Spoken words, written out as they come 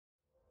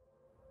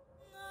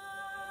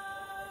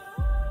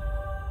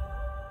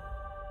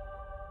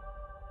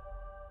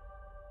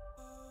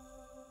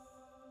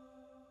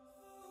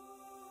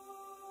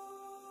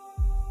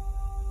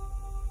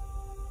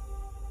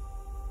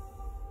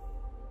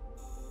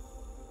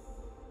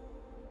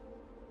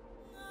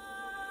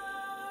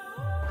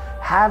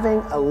having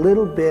a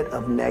little bit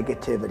of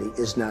negativity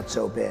is not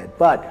so bad.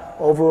 But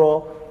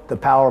overall, the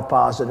power of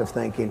positive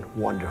thinking,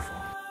 wonderful.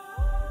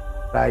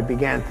 I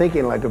began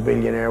thinking like a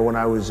billionaire when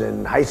I was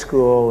in high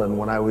school and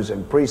when I was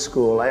in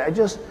preschool.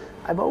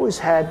 I've always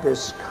had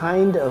this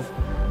kind of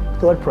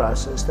thought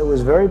process that was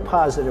very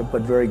positive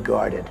but very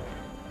guarded.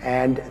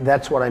 And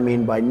that's what I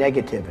mean by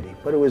negativity.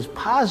 But it was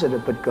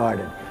positive but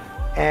guarded.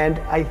 And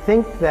I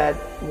think that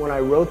when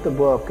I wrote the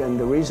book, and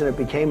the reason it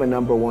became a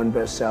 #1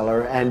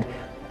 bestseller, and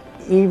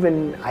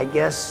even, I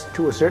guess,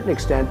 to a certain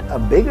extent, a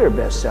bigger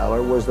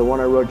bestseller, was the one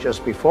I wrote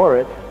just before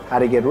it, How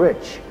to Get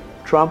Rich.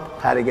 Trump,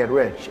 How to Get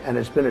Rich. And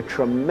it's been a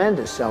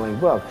tremendous selling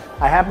book.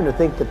 I happen to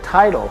think the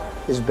title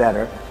is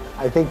better.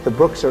 I think the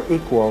books are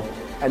equal,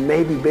 and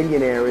maybe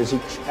Billionaire is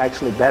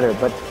actually better,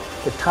 but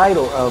the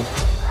title of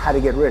How to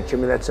Get Rich, I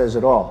mean, that says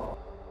it all.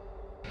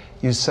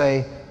 You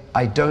say,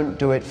 I don't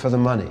do it for the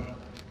money.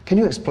 Can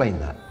you explain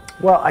that?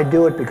 Well, I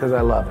do it because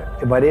I love it.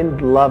 If I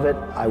didn't love it,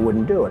 I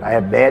wouldn't do it. I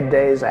have bad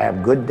days, I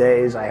have good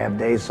days, I have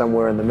days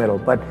somewhere in the middle.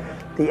 But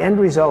the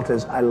end result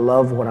is I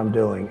love what I'm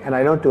doing, and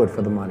I don't do it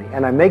for the money.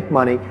 And I make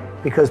money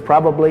because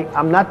probably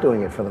I'm not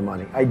doing it for the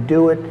money. I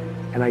do it,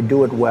 and I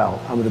do it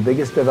well. I'm the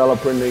biggest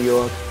developer in New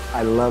York.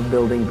 I love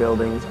building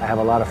buildings. I have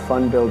a lot of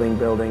fun building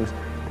buildings.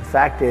 The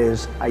fact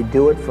is, I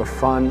do it for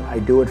fun, I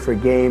do it for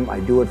game, I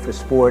do it for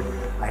sport.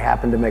 I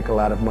happen to make a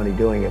lot of money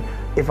doing it.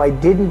 If I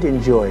didn't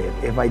enjoy it,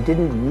 if I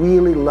didn't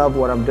really love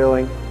what I'm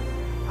doing,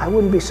 I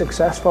wouldn't be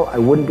successful, I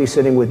wouldn't be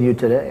sitting with you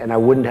today, and I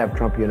wouldn't have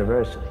Trump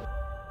University.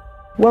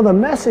 Well, the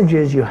message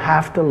is you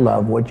have to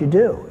love what you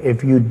do.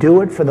 If you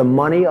do it for the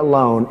money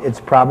alone,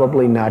 it's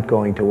probably not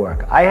going to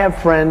work. I have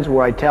friends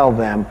where I tell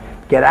them,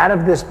 get out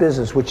of this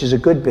business, which is a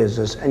good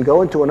business, and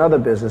go into another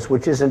business,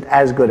 which isn't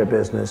as good a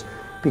business,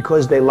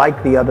 because they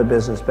like the other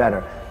business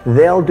better.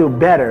 They'll do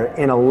better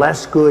in a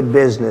less good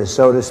business,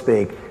 so to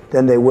speak,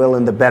 than they will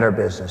in the better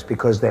business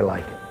because they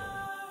like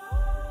it.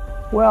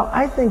 Well,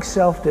 I think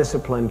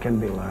self-discipline can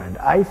be learned.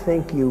 I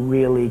think you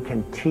really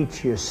can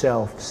teach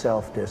yourself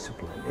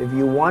self-discipline. If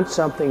you want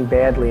something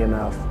badly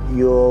enough,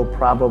 you'll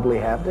probably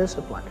have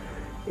discipline.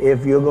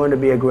 If you're going to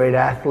be a great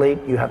athlete,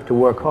 you have to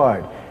work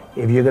hard.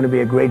 If you're going to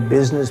be a great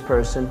business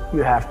person,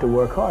 you have to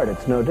work hard.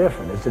 It's no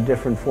different. It's a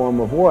different form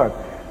of work.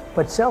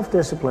 But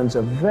self-discipline is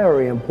a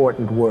very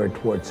important word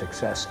toward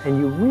success, and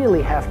you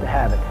really have to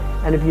have it.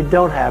 And if you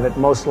don't have it,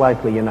 most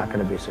likely you're not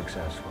going to be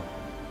successful.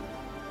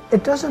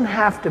 It doesn't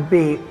have to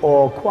be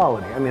all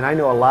quality. I mean, I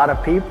know a lot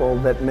of people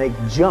that make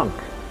junk,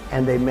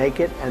 and they make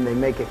it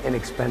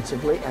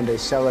inexpensively, and they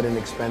sell it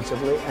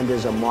inexpensively, and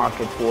there's a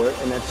market for it,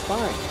 and that's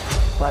fine.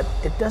 But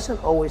it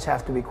doesn't always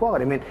have to be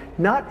quality. I mean,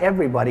 not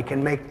everybody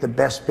can make the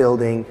best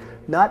building,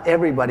 not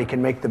everybody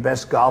can make the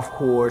best golf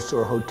course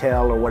or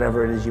hotel or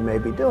whatever it is you may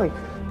be doing,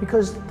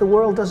 because the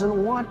world doesn't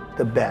want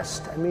the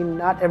best. I mean,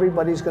 not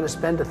everybody's going to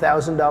spend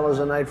 $1,000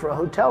 a night for a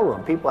hotel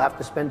room. People have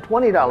to spend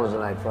 $20 a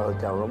night for a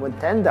hotel room and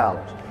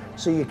 $10.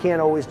 So you can't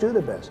always do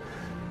the best.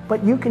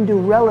 But you can do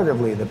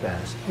relatively the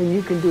best, and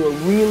you can do a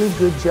really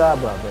good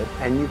job of it,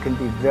 and you can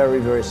be very,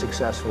 very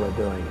successful at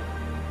doing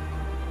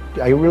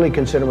it. I really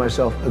consider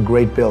myself a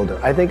great builder.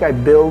 I think I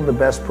build the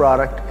best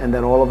product, and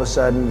then all of a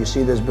sudden you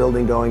see this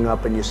building going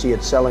up and you see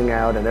it selling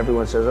out, and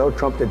everyone says, oh,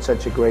 Trump did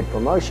such a great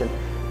promotion.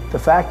 The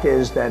fact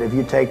is that if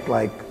you take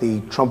like the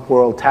Trump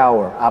World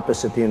Tower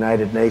opposite the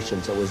United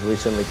Nations that was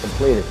recently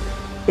completed,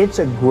 it's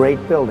a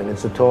great building.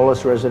 It's the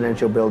tallest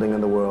residential building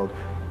in the world.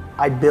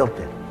 I built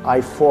it.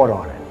 I fought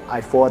on it. I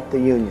fought the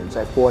unions.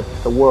 I fought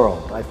the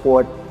world. I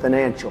fought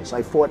financials.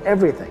 I fought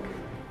everything.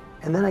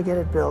 And then I get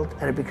it built,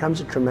 and it becomes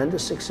a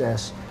tremendous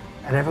success,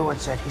 and everyone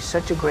said, he's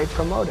such a great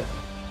promoter.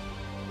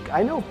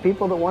 I know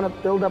people that want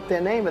to build up their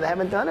name and they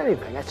haven't done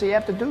anything. I say, you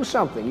have to do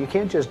something. You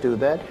can't just do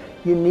that.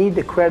 You need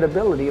the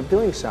credibility of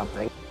doing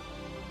something.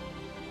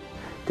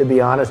 To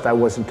be honest, I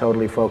wasn't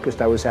totally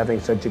focused. I was having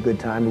such a good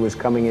time. It was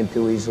coming in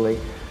too easily.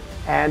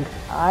 And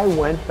I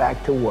went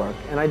back to work,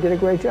 and I did a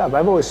great job.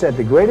 I've always said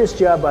the greatest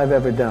job I've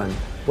ever done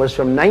was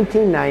from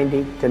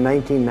 1990 to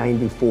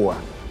 1994.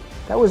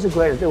 That was the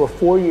greatest. There were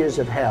 4 years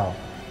of hell.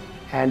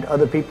 And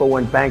other people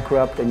went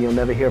bankrupt, and you'll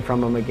never hear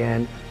from them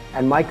again.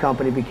 And my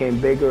company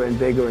became bigger and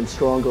bigger and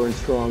stronger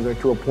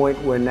to a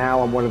point where now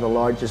I'm one of the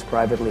largest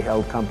privately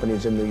held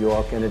companies in New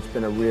York, and it's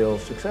been a real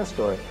success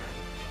story.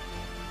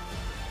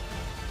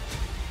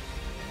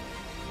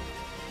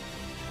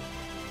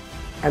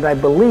 And I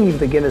believe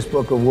the Guinness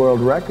Book of World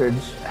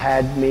Records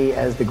had me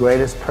as the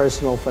greatest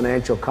personal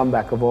financial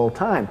comeback of all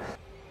time.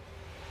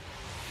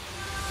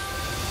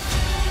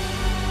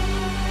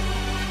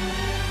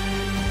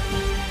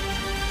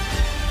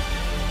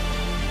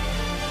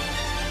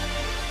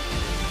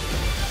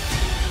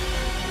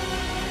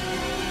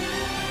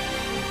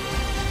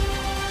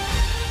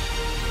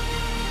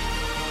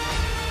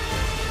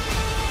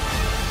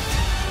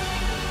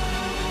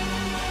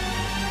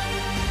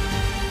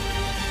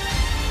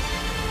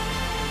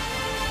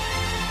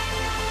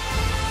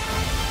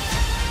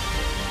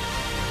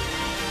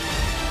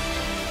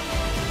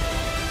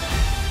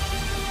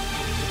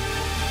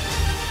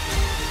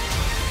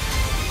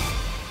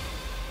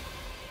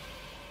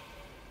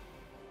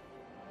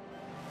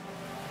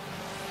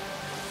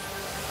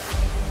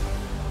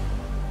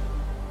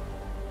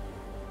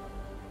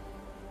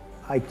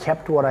 I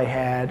kept what I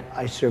had.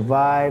 I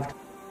survived.